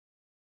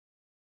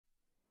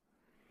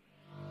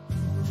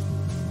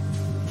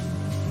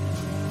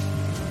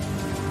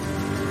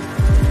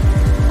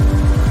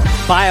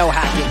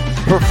biohacking,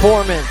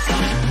 performance,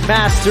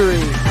 mastery,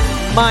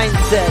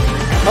 mindset,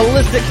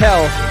 holistic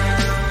health.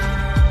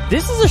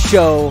 This is a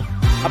show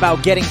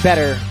about getting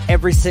better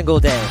every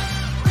single day.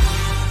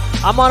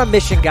 I'm on a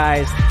mission,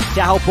 guys,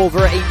 to help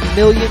over 1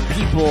 million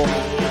people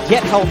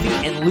get healthy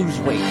and lose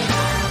weight.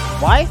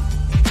 Why?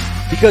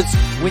 Because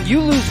when you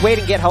lose weight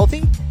and get healthy,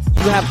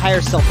 you have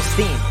higher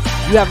self-esteem.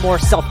 You have more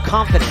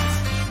self-confidence.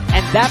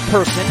 And that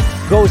person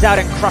goes out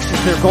and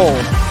crushes their goal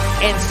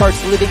and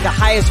starts living the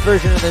highest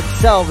version of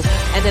themselves,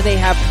 and then they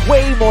have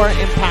way more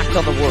impact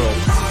on the world.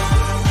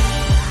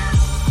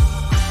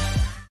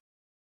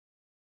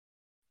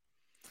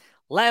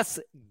 Let's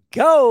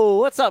go.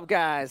 What's up,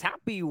 guys?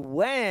 Happy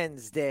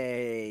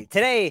Wednesday.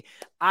 Today,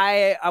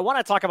 I want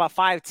to talk about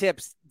 5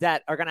 tips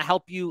that are going to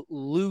help you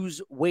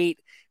lose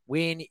weight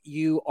when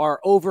you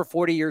are over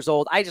 40 years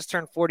old. I just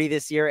turned 40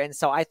 this year, and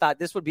so I thought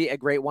this would be a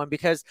great one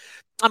because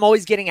I'm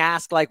always getting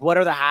asked, like, what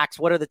are the hacks?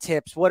 What are the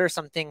tips? What are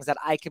some things that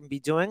I can be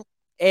doing?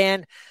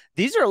 And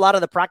these are a lot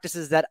of the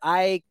practices that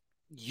I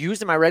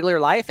use in my regular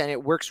life, and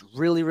it works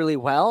really, really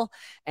well.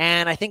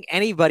 And I think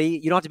anybody,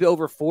 you don't have to be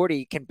over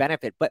 40, can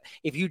benefit. But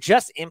if you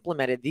just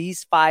implemented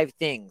these 5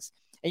 things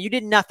and you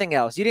did nothing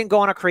else, you didn't go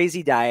on a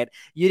crazy diet,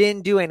 you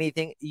didn't do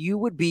anything, you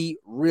would be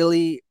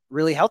really,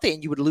 really healthy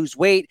and you would lose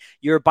weight.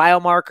 Your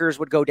biomarkers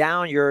would go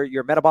down,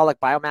 your metabolic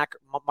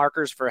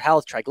biomarkers for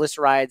health,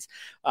 triglycerides,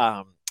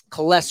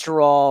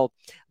 cholesterol,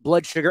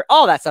 blood sugar,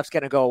 all that stuff's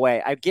going to go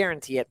away. I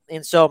guarantee it.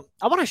 And so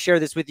I want to share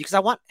this with you because I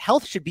want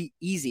health should be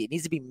easy. It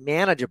needs to be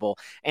manageable.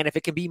 And if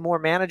it can be more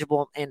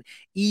manageable and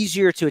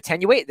easier to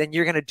attenuate, then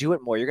you're going to do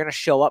it more. You're going to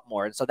show up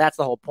more. And so that's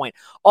the whole point.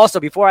 Also,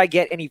 before I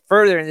get any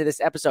further into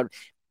this episode,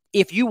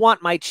 if you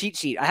want my cheat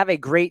sheet, I have a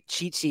great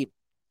cheat sheet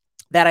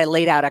that I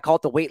laid out. I call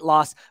it the weight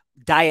loss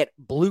diet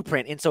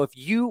blueprint. And so if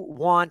you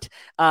want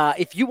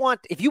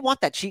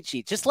that cheat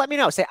sheet, just let me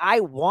know. Say,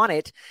 I want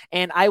it,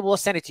 and I will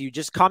send it to you.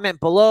 Just comment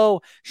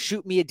below,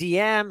 shoot me a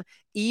DM,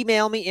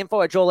 email me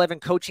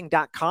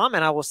info@joelevancoaching.com,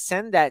 and I will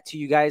send that to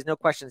you guys. No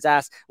questions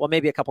asked. Well,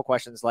 maybe a couple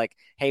questions like,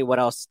 hey, what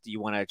else do you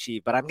want to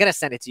achieve? But I'm going to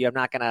send it to you. I'm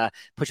not going to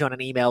put you on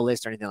an email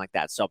list or anything like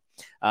that. So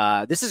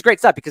this is great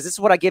stuff because this is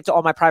what I give to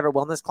all my private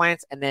wellness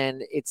clients. And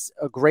then it's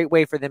a great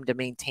way for them to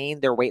maintain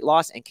their weight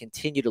loss and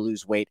continue to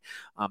lose weight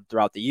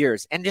throughout the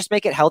years and just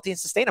make it healthy and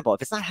sustainable.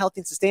 If it's not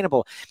healthy and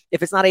sustainable,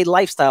 if it's not a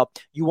lifestyle,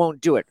 you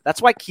won't do it.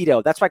 That's why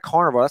keto, that's why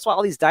carnivore, that's why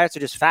all these diets are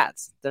just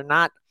fads. They're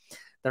not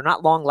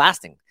long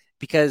lasting.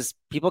 Because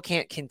people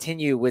can't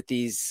continue with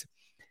these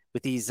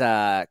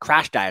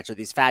crash diets or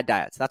these fad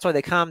diets. That's why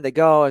they come, they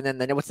go, and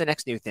then what's the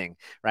next new thing,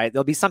 right?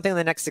 There'll be something in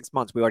the next 6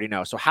 months. We already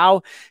know. So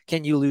how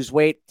can you lose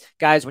weight,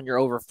 guys, when you're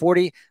over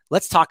 40?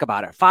 Let's talk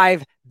about it.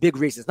 5 big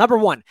reasons. Number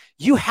 1,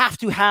 you have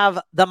to have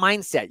the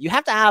mindset. You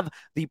have to have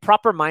the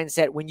proper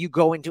mindset when you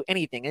go into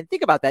anything. And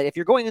think about that. If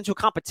you're going into a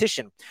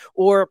competition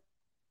or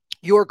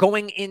you're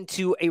going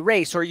into a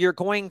race, or if you're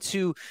going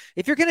to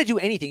do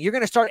anything, you're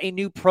going to start a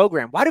new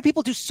program. Why do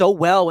people do so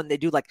well when they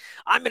do, like,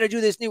 I'm going to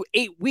do this new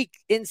 8-week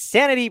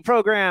insanity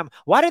program?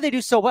 Why do they do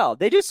so well?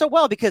 They do so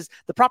well because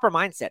the proper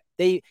mindset.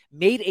 They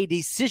made a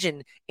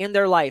decision in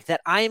their life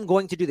that I am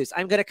going to do this.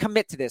 I'm going to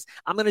commit to this.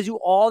 I'm going to do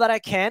all that I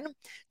can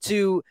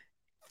to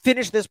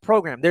finish this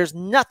program. There's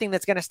nothing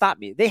that's going to stop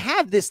me. They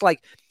have this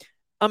like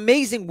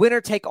amazing winner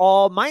take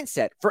all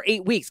mindset for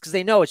 8 weeks because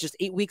they know it's just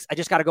 8 weeks. I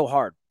just got to go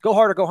hard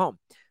or go home.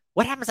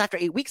 What happens after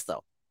 8 weeks,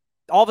 though?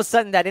 All of a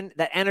sudden,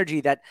 that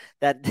energy that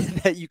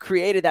you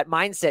created, that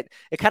mindset,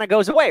 it kind of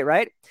goes away,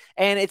 right?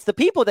 And it's the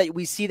people that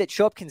we see that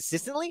show up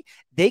consistently.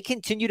 They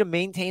continue to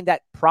maintain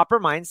that proper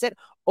mindset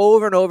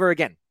over and over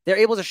again. They're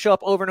able to show up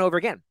over and over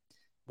again.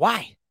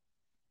 Why?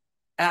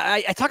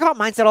 I talk about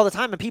mindset all the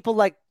time, and people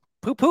like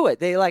poo-poo it.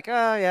 They like,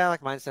 oh, yeah,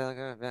 like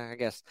mindset. Like, I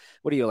guess.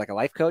 What are you, like a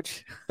life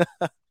coach?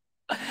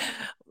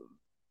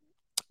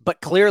 But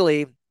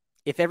clearly,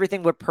 if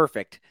everything were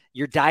perfect,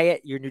 your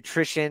diet, your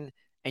nutrition,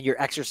 and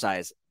your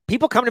exercise.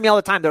 People come to me all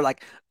the time. They're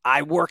like,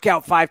 I work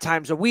out 5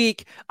 times a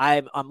week.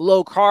 I'm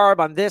low carb.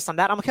 I'm this, I'm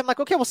that. I'm like,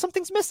 okay, well,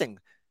 something's missing.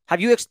 Have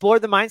you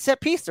explored the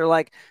mindset piece? They're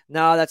like,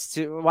 no, that's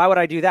too, why would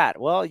I do that?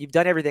 Well, you've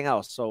done everything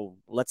else. So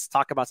let's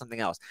talk about something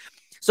else.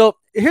 So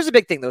here's a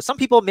big thing though. Some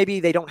people, maybe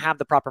they don't have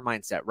the proper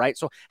mindset, right?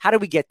 So how do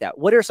we get that?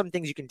 What are some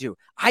things you can do?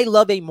 I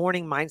love a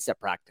morning mindset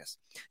practice.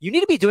 You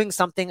need to be doing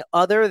something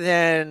other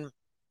than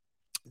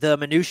the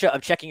minutia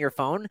of checking your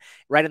phone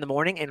right in the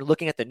morning and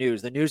looking at the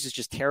news. The news is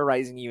just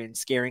terrorizing you and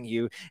scaring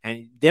you.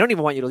 And they don't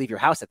even want you to leave your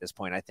house at this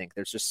point. I think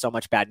there's just so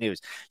much bad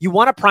news. You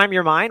want to prime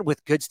your mind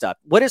with good stuff.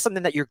 What is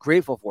something that you're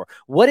grateful for?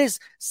 What is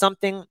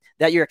something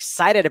that you're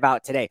excited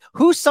about today?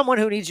 Who's someone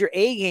who needs your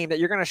A game that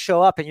you're going to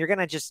show up and you're going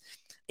to just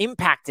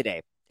impact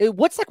today?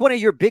 What's like one of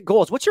your big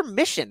goals? What's your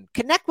mission?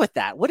 Connect with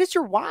that. What is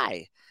your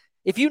why?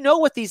 If you know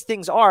what these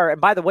things are,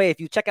 and by the way,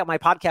 if you check out my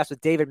podcast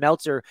with David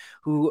Meltzer,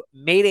 who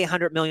made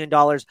 $100 million,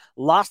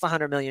 lost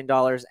 $100 million,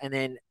 and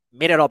then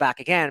made it all back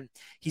again.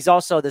 He's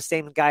also the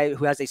same guy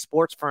who has a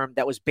sports firm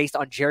that was based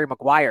on Jerry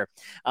Maguire.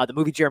 The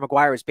movie Jerry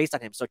Maguire is based on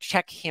him. So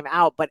check him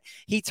out. But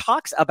he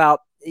talks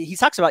about he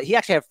talks about, he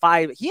actually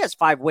has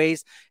 5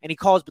 ways, and he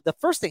calls, but the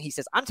first thing he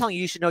says, I'm telling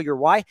you, you should know your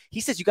why.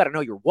 He says, you got to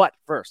know your what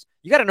first.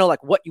 You got to know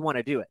like what you want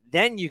to do it.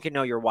 Then you can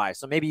know your why.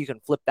 So maybe you can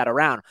flip that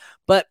around,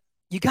 but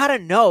you got to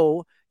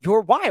know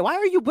your why. Why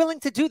are you willing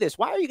to do this?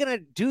 Why are you going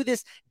to do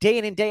this day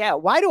in and day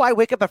out? Why do I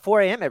wake up at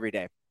 4 a.m. every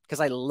day? Because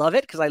I love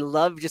it. Because I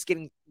love just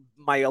getting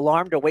my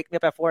alarm to wake me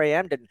up at 4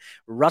 a.m. to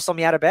rustle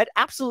me out of bed.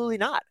 Absolutely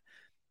not.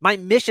 My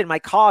mission, my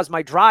cause,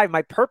 my drive,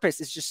 my purpose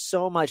is just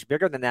so much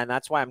bigger than that. And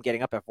that's why I'm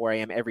getting up at 4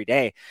 a.m. every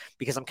day,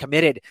 because I'm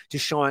committed to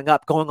showing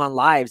up, going on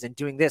lives and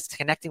doing this,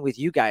 connecting with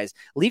you guys.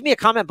 Leave me a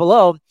comment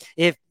below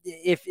if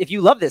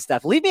you love this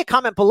stuff. Leave me a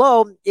comment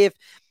below if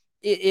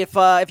you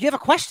have a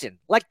question.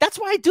 Like, that's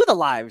why I do the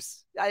lives.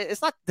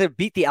 It's not to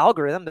beat the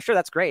algorithm. I'm sure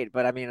that's great,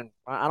 but I mean,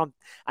 I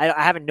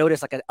haven't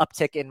noticed like an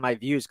uptick in my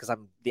views because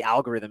the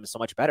algorithm is so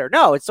much better.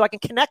 No, it's so I can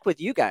connect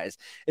with you guys.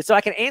 It's so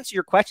I can answer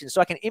your questions,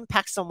 so I can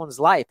impact someone's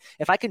life.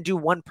 If I can do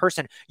one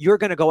person, you're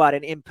going to go out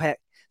and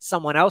impact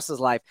someone else's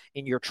life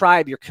in your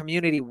tribe, your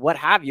community, what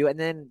have you. And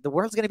then the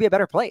world's going to be a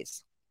better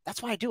place.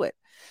 That's why I do it.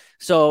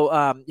 So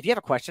if you have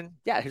a question,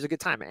 yeah, here's a good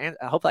time. And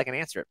hopefully I can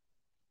answer it.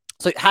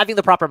 So having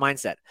the proper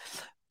mindset.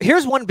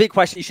 Here's one big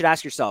question you should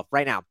ask yourself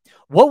right now.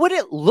 What would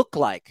it look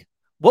like?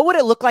 What would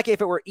it look like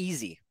if it were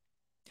easy?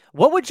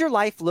 What would your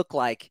life look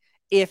like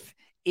if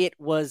it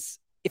was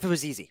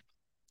easy?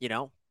 You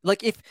know,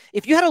 like if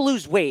you had to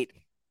lose weight,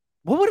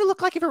 what would it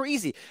look like if it were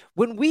easy?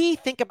 When we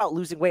think about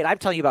losing weight, I'm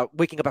telling you about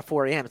waking up at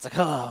 4 a.m. It's like,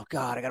 oh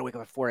God, I got to wake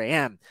up at 4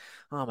 a.m.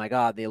 Oh my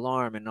God, the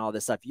alarm and all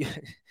this stuff.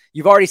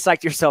 You've already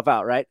psyched yourself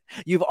out, right?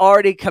 You've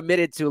already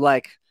committed to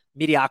like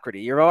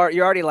mediocrity. You're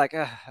already like,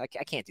 I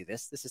can't do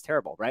this. This is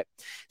terrible, right?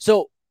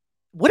 So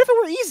what if it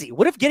were easy?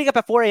 What if getting up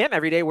at 4 a.m.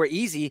 every day were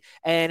easy?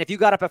 And if you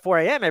got up at 4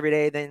 a.m. every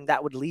day, then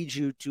that would lead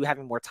you to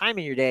having more time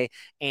in your day,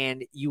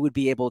 and you would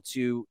be able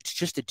to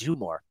do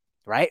more,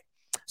 right?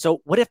 So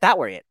what if that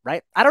were it,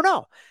 right? I don't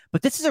know.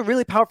 But this is a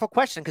really powerful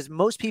question, because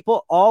most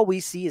people, all we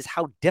see is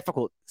how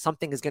difficult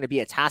something is going to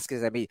be, a task is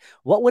going to be.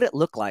 What would it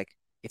look like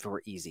if it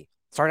were easy?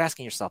 Start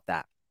asking yourself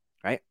that,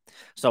 right?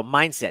 So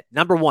mindset,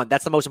 number 1,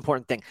 that's the most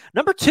important thing.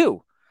 Number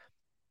 2,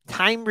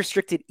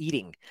 time-restricted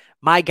eating.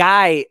 My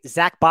guy,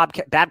 Zach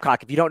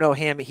Babcock, if you don't know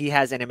him, he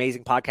has an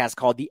amazing podcast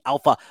called the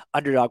Alpha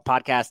Underdog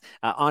Podcast,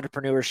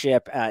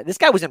 entrepreneurship. This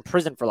guy was in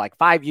prison for like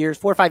 4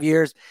 or 5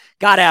 years,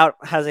 got out,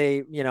 has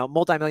a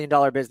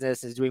multi-million-dollar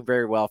business, is doing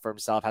very well for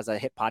himself, has a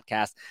hit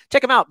podcast.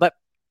 Check him out. But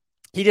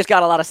he just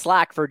got a lot of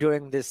slack for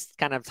doing this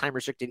kind of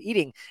time-restricted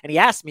eating. And he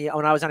asked me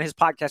when I was on his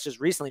podcast just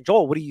recently,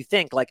 Joel, what do you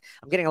think? Like,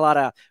 I'm getting a lot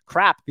of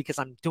crap because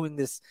I'm doing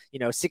this,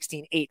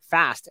 16-8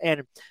 fast.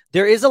 And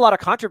there is a lot of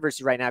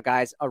controversy right now,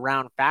 guys,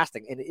 around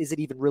fasting. And is it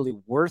even really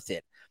worth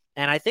it?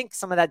 And I think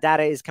some of that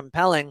data is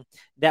compelling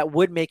that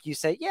would make you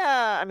say,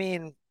 yeah, I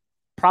mean,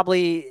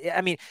 probably,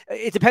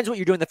 it depends what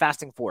you're doing the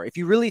fasting for. If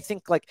you really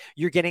think like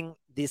you're getting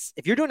this,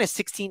 if you're doing a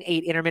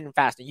 16-8 intermittent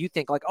fast and you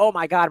think like, oh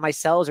my God, my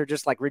cells are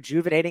just like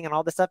rejuvenating and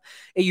all this stuff,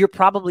 you're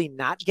probably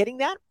not getting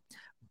that.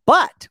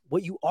 But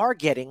what you are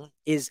getting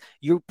is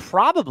you're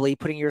probably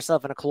putting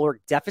yourself in a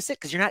caloric deficit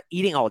because you're not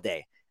eating all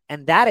day.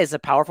 And that is a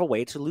powerful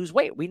way to lose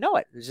weight. We know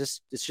it.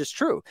 It's just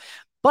true.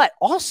 But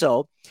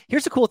also,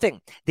 here's the cool thing.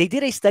 They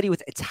did a study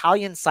with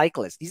Italian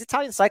cyclists. These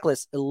Italian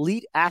cyclists,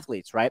 elite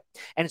athletes, right?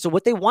 And so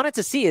what they wanted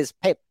to see is,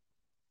 hey,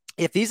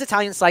 if these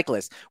Italian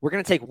cyclists, we're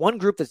going to take one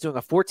group that's doing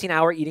a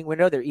 14-hour eating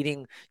window. They're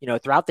eating,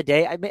 throughout the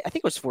day. I think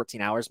it was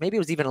 14 hours. Maybe it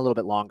was even a little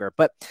bit longer.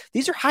 But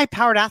these are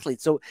high-powered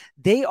athletes. So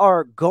they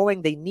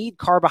they need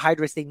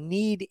carbohydrates. They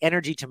need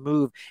energy to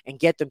move and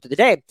get them through the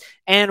day.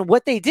 And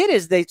what they did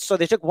is they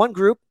took one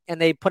group and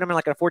they put them in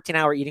like a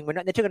 14-hour eating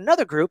window. And they took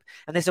another group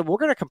and they said, we're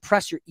going to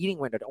compress your eating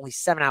window to only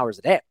 7 hours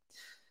a day.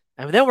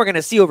 And then we're going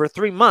to see over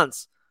 3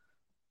 months,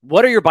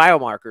 what are your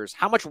biomarkers?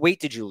 How much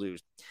weight did you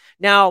lose?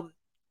 Now,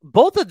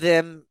 both of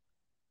them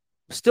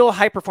still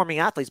high-performing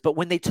athletes, but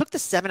when they took the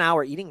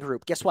 7-hour eating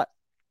group, guess what?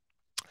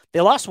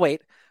 They lost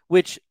weight,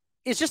 which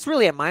is just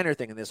really a minor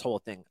thing in this whole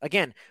thing.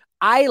 Again,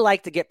 I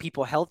like to get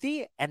people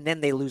healthy and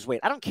then they lose weight.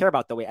 I don't care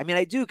about the weight. I mean,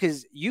 I do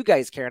because you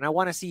guys care, and I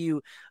want to see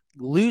you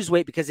lose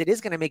weight because it is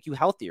going to make you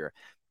healthier.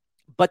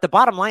 But the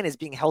bottom line is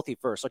being healthy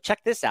first. So check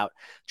this out.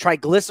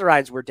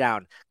 Triglycerides were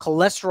down.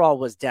 Cholesterol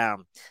was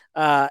down.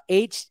 Not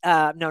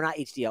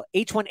HDL,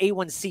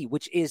 H1A1C,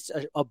 which is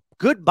a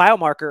good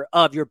biomarker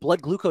of your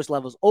blood glucose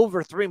levels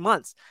over 3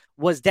 months,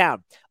 was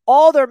down.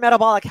 All their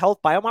metabolic health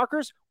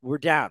biomarkers were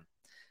down.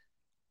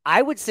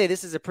 I would say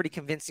this is a pretty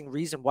convincing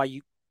reason why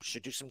you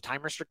should do some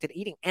time-restricted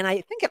eating. And I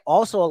think it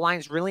also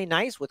aligns really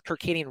nice with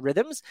circadian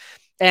rhythms.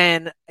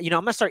 And, I'm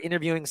going to start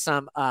interviewing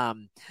some,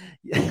 I'm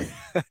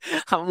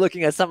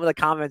looking at some of the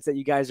comments that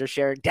you guys are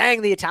sharing.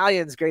 Dang, the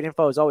Italians, great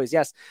info as always.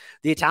 Yes,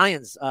 the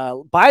Italians.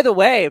 By the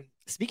way,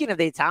 speaking of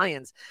the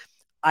Italians,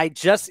 I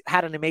just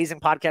had an amazing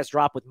podcast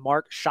drop with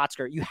Mark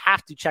Schatzker. You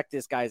have to check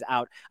this guys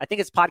out. I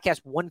think it's podcast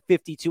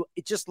 152.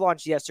 It just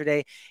launched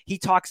yesterday. He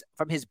talks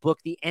from his book,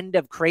 The End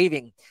of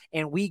Craving,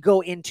 and we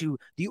go into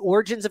the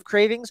origins of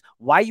cravings,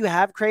 why you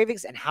have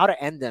cravings, and how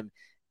to end them.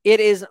 It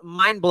is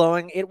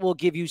mind-blowing. It will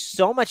give you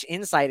so much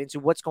insight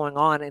into what's going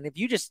on. And if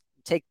you just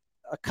take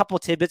a couple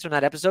tidbits from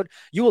that episode,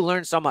 you will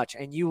learn so much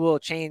and you will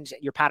change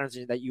your patterns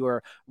that you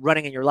are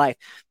running in your life.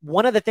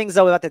 One of the things,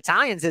 though, about the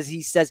Italians is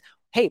he says,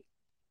 hey,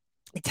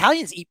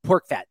 Italians eat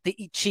pork fat. They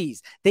eat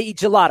cheese. They eat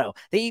gelato.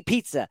 They eat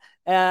pizza.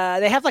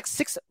 They have like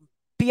 6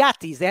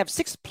 piattis. They have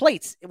 6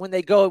 plates. When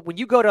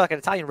you go to like an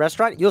Italian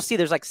restaurant, you'll see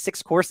there's like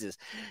 6 courses.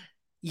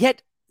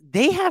 Yet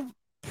they have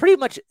pretty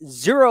much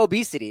zero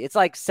obesity. It's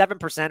like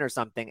 7% or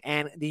something.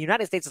 And the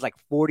United States is like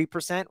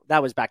 40%.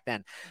 That was back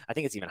then. I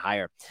think it's even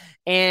higher.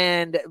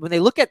 And when they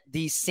look at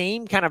the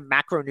same kind of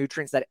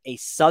macronutrients that a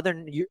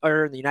Southern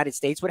or the United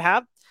States would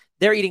have,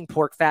 they're eating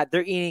pork fat.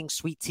 They're eating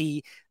sweet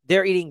tea.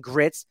 They're eating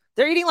grits.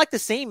 They're eating like the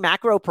same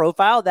macro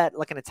profile that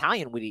like an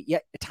Italian would eat.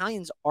 Yet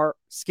Italians are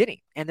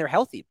skinny and they're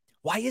healthy.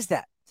 Why is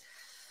that?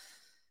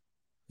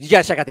 You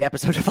got to check out the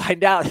episode to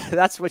find out.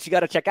 That's what you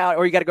got to check out,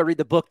 or you got to go read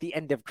the book, The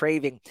End of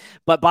Craving.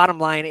 But bottom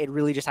line, it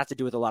really just has to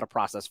do with a lot of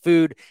processed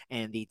food,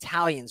 and the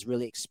Italians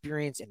really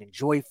experience and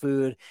enjoy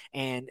food,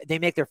 and they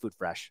make their food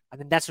fresh. I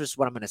mean, that's just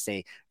what I'm going to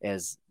say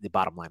is the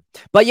bottom line.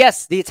 But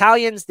yes, the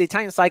Italian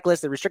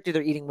cyclists, they restricted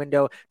their eating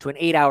window to an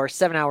 8-hour,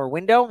 7-hour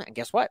window. And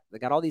guess what? They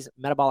got all these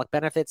metabolic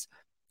benefits.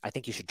 I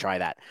think you should try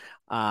that.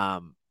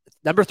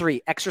 Number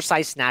 3,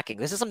 exercise snacking.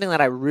 This is something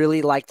that I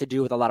really like to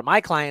do with a lot of my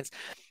clients.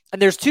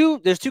 And there's two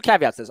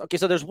caveats to this. Okay,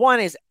 so there's one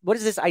is, what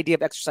is this idea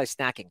of exercise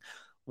snacking?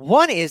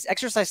 One is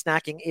exercise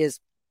snacking is,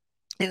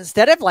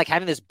 instead of like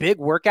having this big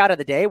workout of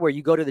the day where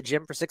you go to the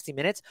gym for 60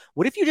 minutes,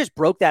 what if you just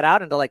broke that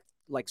out into like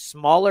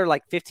smaller,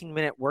 like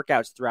 15-minute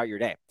workouts throughout your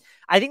day?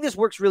 I think this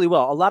works really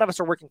well. A lot of us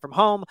are working from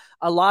home.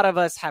 A lot of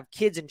us have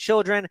kids and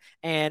children,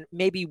 and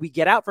maybe we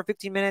get out for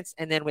 15 minutes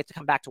and then we have to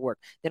come back to work.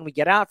 Then we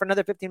get out for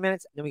another 15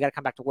 minutes and then we got to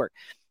come back to work.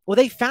 Well,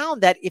 they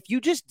found that if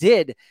you just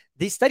did,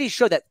 these studies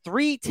show that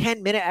 3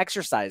 10-minute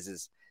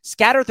exercises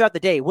scattered throughout the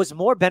day was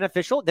more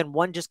beneficial than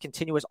one just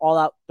continuous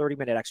all-out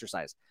 30-minute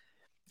exercise.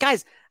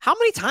 Guys, how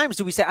many times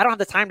do we say, I don't have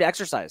the time to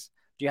exercise?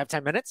 Do you have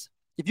 10 minutes?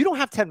 If you don't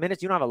have 10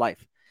 minutes, you don't have a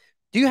life.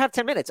 Do you have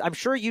 10 minutes? I'm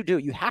sure you do.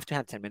 You have to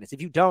have 10 minutes.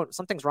 If you don't,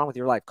 something's wrong with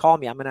your life. Call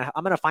me. I'm going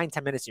to find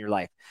 10 minutes in your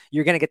life.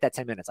 You're going to get that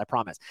 10 minutes. I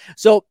promise.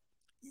 So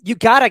you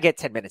got to get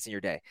 10 minutes in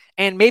your day.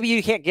 And maybe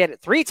you can't get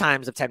it 3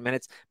 times of 10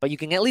 minutes, but you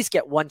can at least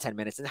get 10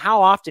 minutes. And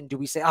how often do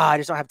we say, I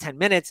just don't have 10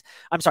 minutes.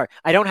 I'm sorry.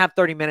 I don't have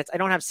 30 minutes. I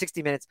don't have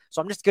 60 minutes.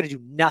 So I'm just going to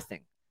do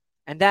nothing.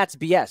 And that's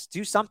BS.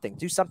 Do something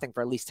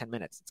for at least 10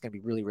 minutes. It's going to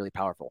be really, really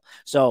powerful.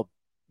 So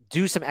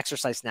do some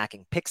exercise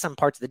snacking. Pick some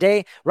parts of the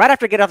day. Right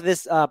after I get off of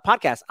this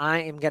podcast,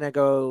 I am going to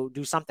go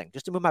do something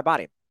just to move my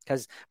body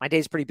because my day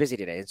is pretty busy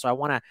today. And so I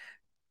want to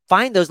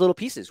find those little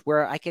pieces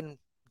where I can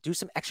do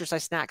some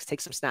exercise snacks, take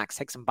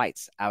some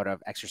bites out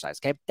of exercise.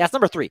 Okay. That's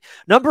number 3.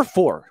 Number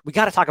 4, we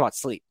got to talk about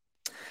sleep.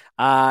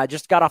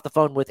 Just got off the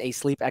phone with a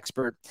sleep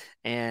expert,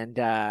 and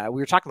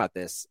we were talking about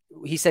this.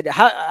 He said,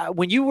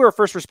 when you were a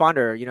first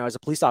responder, as a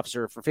police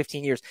officer for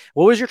 15 years,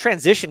 what was your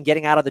transition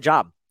getting out of the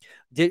job?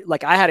 He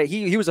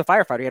was a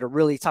firefighter. He had a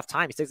really tough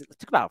time. He says it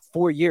took about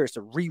 4 years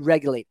to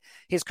re-regulate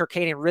his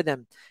circadian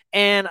rhythm.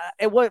 And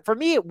for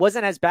me, it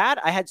wasn't as bad.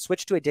 I had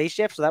switched to a day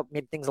shift, so that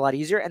made things a lot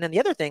easier. And then the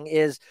other thing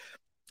is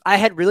I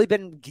had really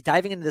been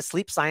diving into the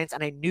sleep science,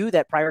 and I knew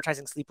that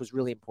prioritizing sleep was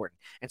really important.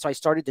 And so I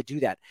started to do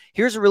that.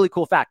 Here's a really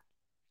cool fact.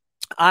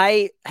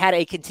 I had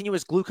a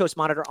continuous glucose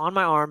monitor on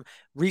my arm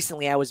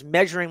recently. I was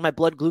measuring my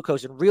blood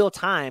glucose in real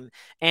time,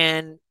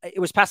 and it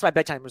was past my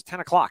bedtime. It was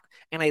 10 o'clock.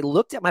 And I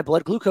looked at my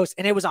blood glucose,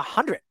 and it was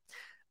 100.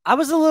 I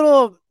was a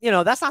little,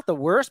 that's not the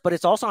worst, but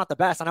it's also not the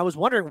best. And I was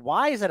wondering,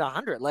 why is it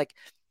 100? Like,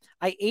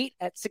 I ate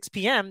at 6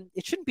 p.m.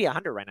 It shouldn't be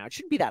 100 right now. It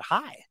shouldn't be that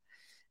high.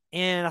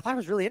 And I thought it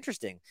was really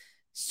interesting.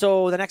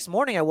 So the next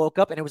morning, I woke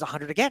up, and it was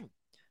 100 again,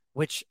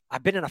 which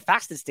I've been in a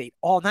fasted state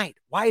all night.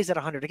 Why is it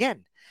 100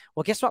 again?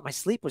 Well, guess what? My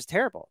sleep was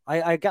terrible.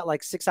 I got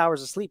like 6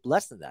 hours of sleep,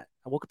 less than that.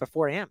 I woke up at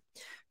 4 a.m.,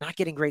 not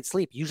getting great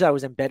sleep. Usually I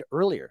was in bed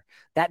earlier.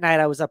 That night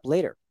I was up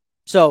later.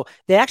 So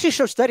they actually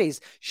show studies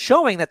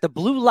showing that the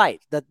blue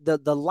light,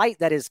 the light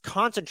that is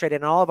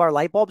concentrated in all of our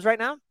light bulbs right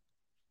now,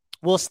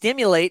 will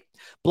stimulate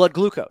blood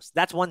glucose.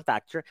 That's one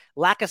factor.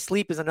 Lack of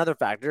sleep is another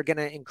factor, going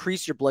to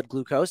increase your blood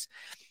glucose.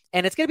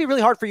 And it's going to be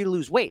really hard for you to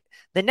lose weight.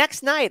 The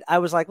next night, I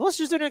was like, well, let's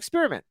just do an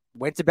experiment.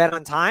 Went to bed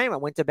on time. I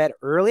went to bed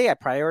early. I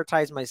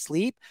prioritized my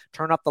sleep,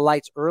 turned off the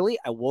lights early.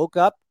 I woke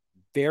up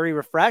very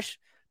refreshed.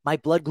 My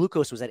blood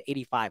glucose was at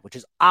 85, which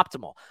is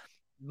optimal.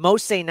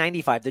 Most say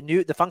 95.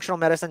 The functional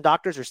medicine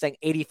doctors are saying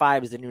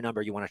 85 is the new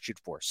number you want to shoot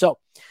for. So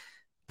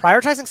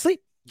prioritizing sleep,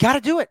 got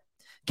to do it.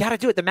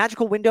 The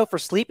magical window for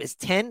sleep is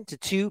 10 to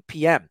 2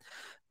 p.m.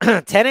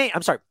 10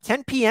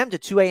 p.m. to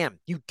 2 a.m.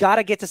 You got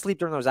to get to sleep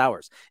during those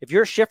hours. If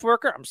you're a shift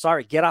worker, I'm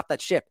sorry, get off that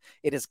shift.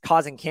 It is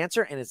causing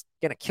cancer and it's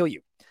going to kill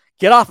you.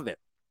 Get off of it.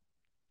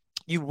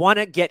 You want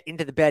to get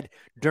into the bed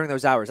during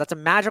those hours. That's a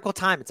magical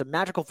time. It's a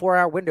magical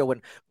 4-hour window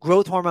when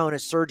growth hormone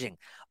is surging.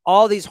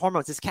 All these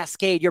hormones, this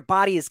cascade, your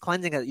body is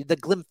cleansing it. The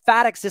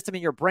lymphatic system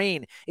in your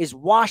brain is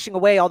washing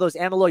away all those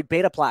amyloid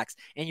beta plaques,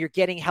 and you're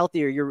getting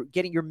healthier.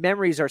 Your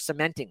memories are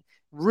cementing.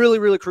 Really,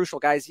 really crucial,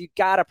 guys. You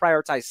got to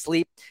prioritize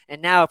sleep.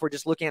 And now if we're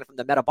just looking at it from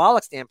the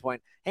metabolic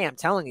standpoint, hey, I'm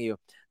telling you,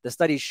 the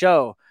studies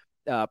show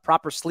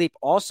proper sleep.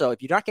 Also,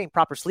 if you're not getting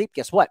proper sleep,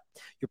 guess what?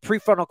 Your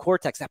prefrontal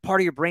cortex, that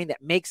part of your brain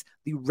that makes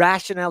the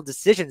rational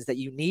decisions that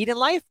you need in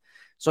life.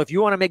 So if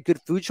you want to make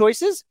good food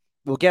choices,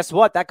 well, guess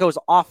what? That goes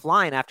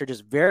offline after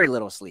just very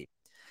little sleep.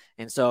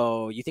 And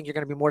so you think you're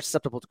going to be more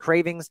susceptible to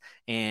cravings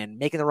and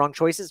making the wrong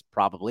choices?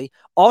 Probably.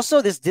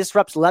 Also, this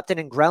disrupts leptin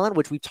and ghrelin,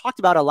 which we've talked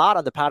about a lot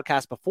on the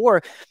podcast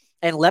before.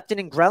 And leptin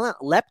and ghrelin,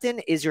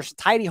 leptin is your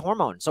satiety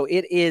hormone. So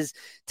it is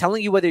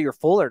telling you whether you're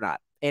full or not.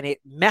 And it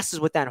messes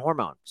with that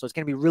hormone. So it's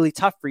going to be really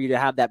tough for you to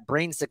have that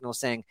brain signal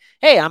saying,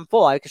 hey, I'm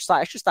full. I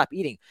should stop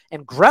eating.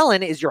 And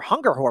ghrelin is your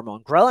hunger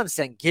hormone. Ghrelin is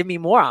saying, give me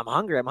more. I'm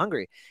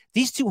hungry.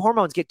 These two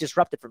hormones get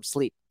disrupted from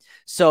sleep.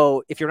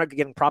 So if you're not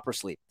getting proper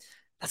sleep,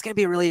 that's going to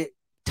be really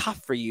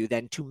tough for you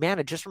then to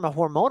manage just from a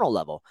hormonal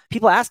level.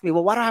 People ask me,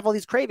 well, why do I have all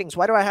these cravings?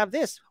 Why do I have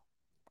this?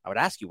 I would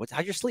ask you,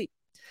 how's your sleep?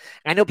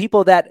 I know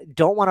people that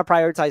don't want to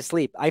prioritize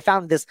sleep. I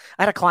found this.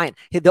 I had a client.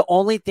 The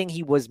only thing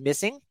he was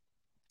missing,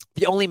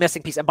 the only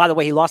missing piece, and by the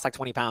way, he lost like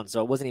 20 pounds,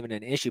 so it wasn't even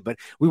an issue, but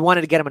we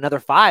wanted to get him another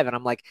 5. And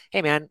I'm like,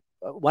 hey, man,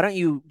 why don't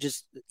you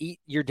just eat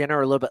your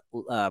dinner a little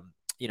bit,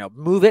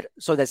 move it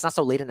so that it's not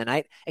so late in the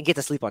night and get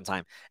to sleep on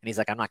time. And he's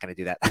like, I'm not going to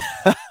do that.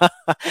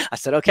 I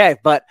said, okay,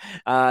 but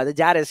the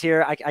data is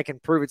here. I can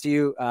prove it to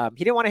you.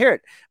 He didn't want to hear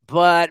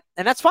it,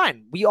 and that's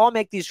fine. We all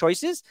make these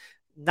choices.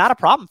 Not a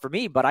problem for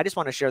me, but I just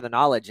want to share the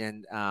knowledge.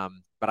 And,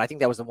 but I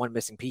think that was the one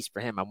missing piece for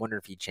him. I'm wondering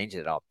if he changed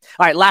it at all.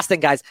 All right. Last thing,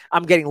 guys,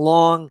 I'm getting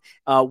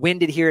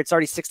winded here. It's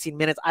already 16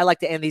 minutes. I like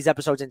to end these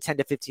episodes in 10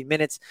 to 15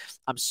 minutes.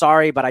 I'm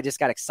sorry, but I just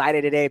got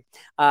excited today.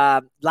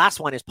 Last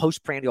one is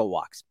postprandial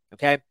walks.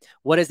 Okay.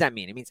 What does that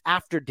mean? It means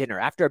after dinner,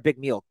 after a big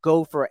meal,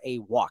 go for a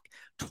walk.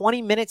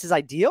 20 minutes is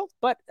ideal,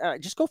 but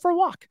just go for a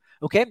walk.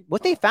 Okay.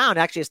 What they found,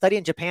 actually, a study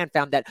in Japan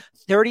found that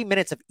 30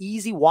 minutes of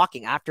easy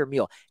walking after a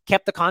meal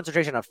kept the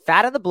concentration of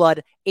fat in the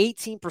blood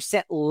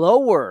 18%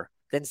 lower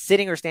than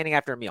sitting or standing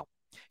after a meal.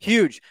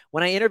 Huge.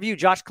 When I interviewed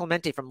Josh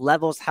Clemente from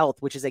Levels Health,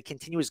 which is a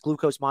continuous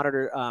glucose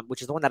monitor,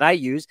 which is the one that I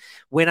use,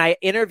 when I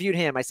interviewed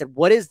him, I said,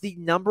 what is the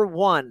number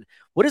one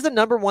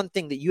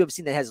thing that you have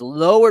seen that has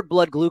lowered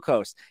blood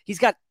glucose? He's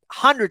got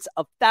hundreds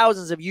of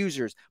thousands of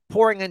users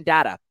pouring in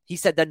data. He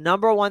said, the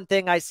number one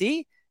thing I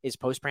see is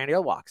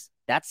postprandial walks.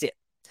 That's it.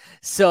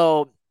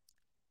 So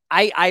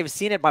I've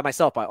seen it by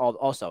myself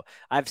also.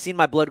 I've seen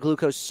my blood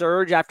glucose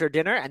surge after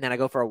dinner, and then I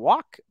go for a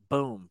walk,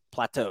 boom,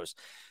 plateaus.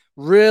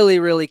 Really,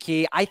 really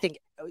key. I think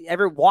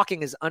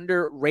walking is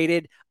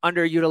underrated,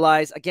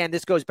 underutilized. Again,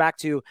 this goes back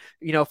to,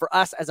 for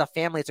us as a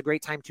family, it's a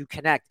great time to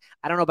connect.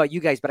 I don't know about you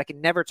guys, but I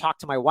can never talk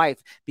to my wife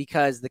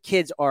because the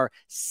kids are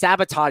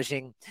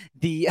sabotaging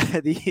they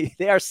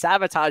are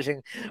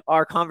sabotaging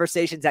our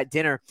conversations at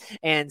dinner.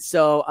 And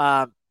so,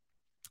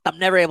 I'm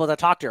never able to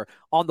talk to her.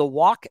 On the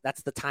walk,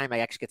 that's the time I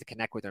actually get to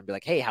connect with her and be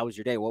like, hey, how was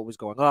your day? What was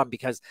going on?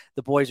 Because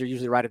the boys are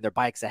usually riding their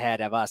bikes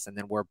ahead of us, and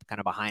then we're kind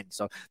of behind.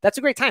 So that's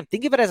a great time.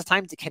 Think of it as a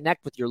time to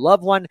connect with your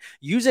loved one.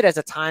 Use it as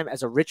a time,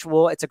 as a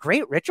ritual. It's a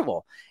great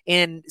ritual.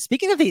 And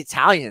speaking of the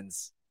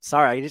Italians,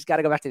 sorry, I just got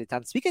to go back to the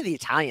Italians. Speaking of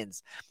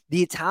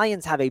the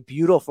Italians have a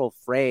beautiful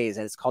phrase,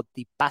 and it's called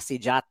the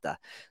passeggiata.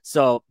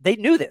 So they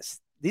knew this.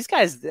 These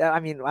guys, I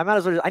need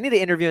to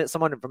interview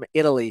someone from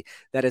Italy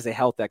that is a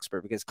health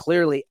expert, because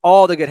clearly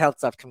all the good health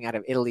stuff coming out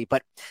of Italy.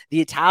 But the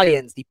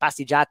Italians, the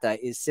passeggiata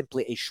is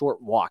simply a short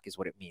walk is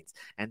what it means.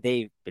 And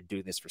they've been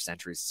doing this for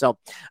centuries. So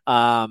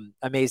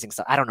amazing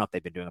stuff. I don't know if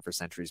they've been doing it for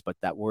centuries, but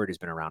that word has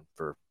been around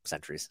for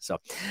centuries. So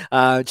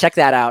check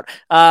that out.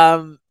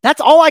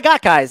 That's all I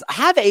got, guys.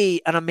 Have an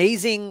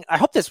amazing, I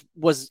hope this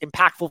was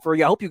impactful for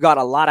you. I hope you got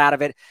a lot out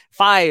of it.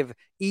 5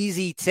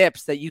 easy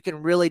tips that you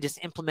can really just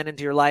implement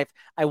into your life.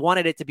 I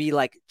wanted it to be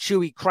like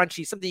chewy,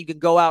 crunchy, something you can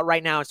go out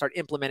right now and start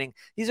implementing.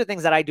 These are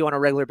things that I do on a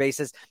regular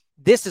basis.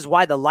 This is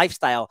why the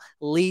lifestyle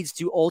leads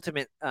to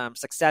ultimate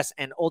success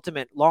and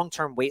ultimate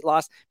long-term weight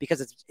loss,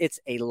 because it's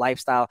a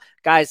lifestyle.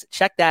 Guys,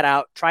 check that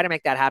out. Try to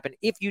make that happen.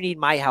 If you need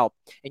my help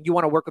and you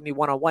want to work with me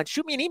one-on-one,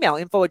 shoot me an email,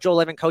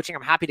 info@JoelEvanCoaching.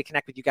 I'm happy to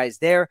connect with you guys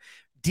there.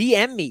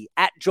 DM me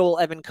at Joel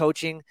Evan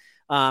Coaching.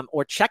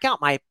 Or check out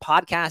my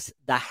podcast,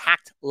 the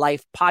Hacked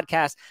Life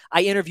Podcast.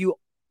 I interview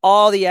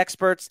all the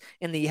experts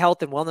in the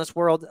health and wellness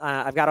world.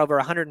 I've got over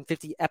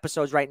 150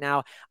 episodes right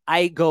now.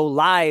 I go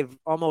live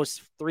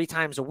almost 3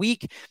 times a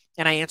week,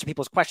 and I answer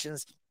people's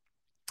questions.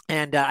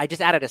 And I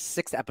just added a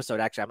 6th episode.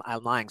 Actually,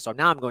 I'm lying. So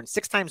now I'm going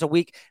 6 times a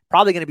week,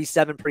 probably going to be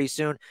 7 pretty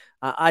soon.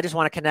 I just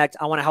want to connect.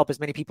 I want to help as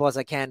many people as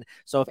I can.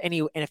 So if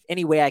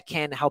any way I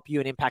can help you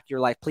and impact your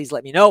life, please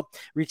let me know.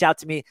 Reach out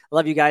to me.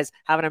 Love you guys.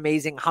 Have an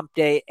amazing hump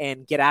day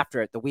and get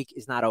after it. The week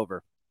is not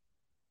over.